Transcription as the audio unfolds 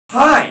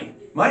Hi,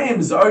 my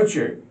name is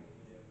Archer.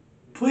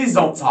 Please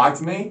don't talk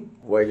to me.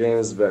 What game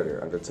is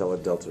better, Undertale or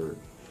Deltarune?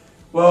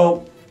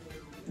 Well,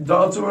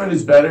 Deltarune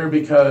is better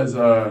because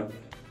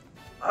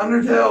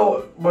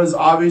Undertale was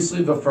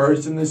obviously the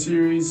first in the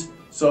series,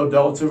 so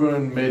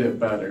Deltarune made it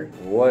better.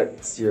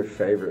 What's your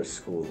favorite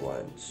school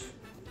lunch?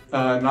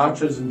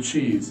 Nachos and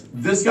cheese.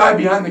 This guy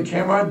behind the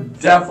camera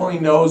definitely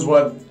knows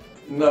what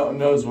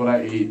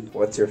I eat.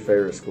 What's your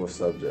favorite school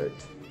subject?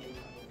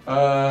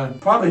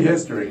 Probably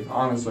history,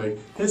 honestly.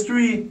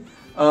 History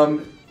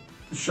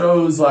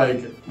shows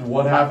like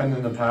what happened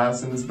in the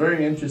past, and it's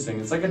very interesting.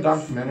 It's like a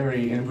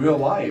documentary in real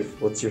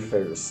life. What's your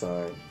favorite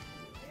sign?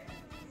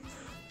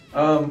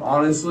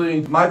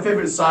 Honestly, my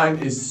favorite sign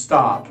is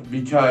stop,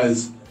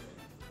 because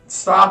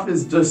stop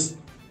is just,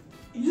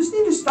 you just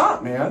need to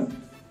stop,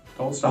 man.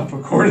 Don't stop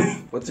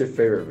recording. What's your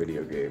favorite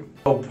video game?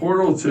 Oh,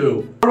 Portal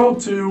 2. Portal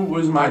 2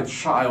 was my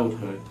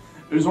childhood.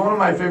 It was one of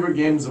my favorite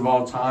games of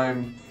all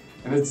time,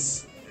 and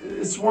it's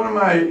one of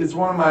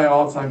my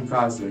all-time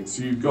classics.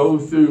 You go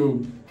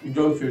through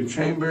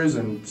chambers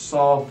and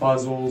solve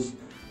puzzles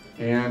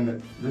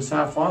and just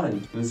have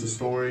fun. It's a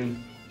story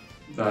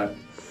that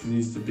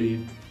needs to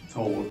be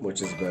told.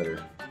 Which is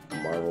better,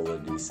 Marvel or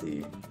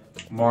DC?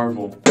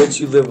 Marvel. Would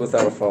you live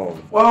without a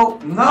phone? Well,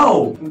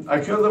 no. I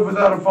could live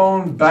without a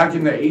phone back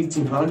in the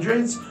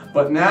 1800s,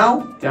 but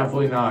now,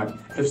 definitely not.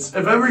 If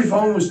every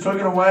phone was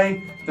taken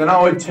away, then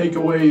I would take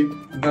away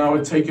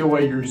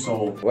your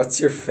soul. What's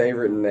your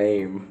favorite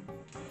name?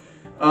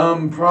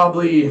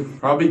 Probably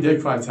Dick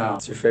Vitale.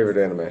 What's your favorite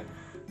anime?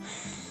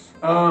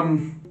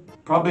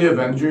 Probably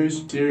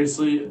Avengers,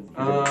 seriously.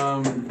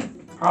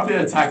 Probably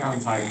Attack on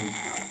Titan.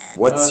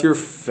 What's your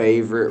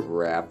favorite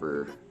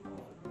rapper?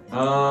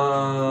 Number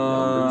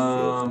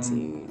Number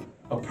 15.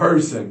 A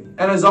person.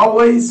 And as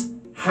always,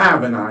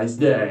 have a nice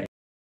day.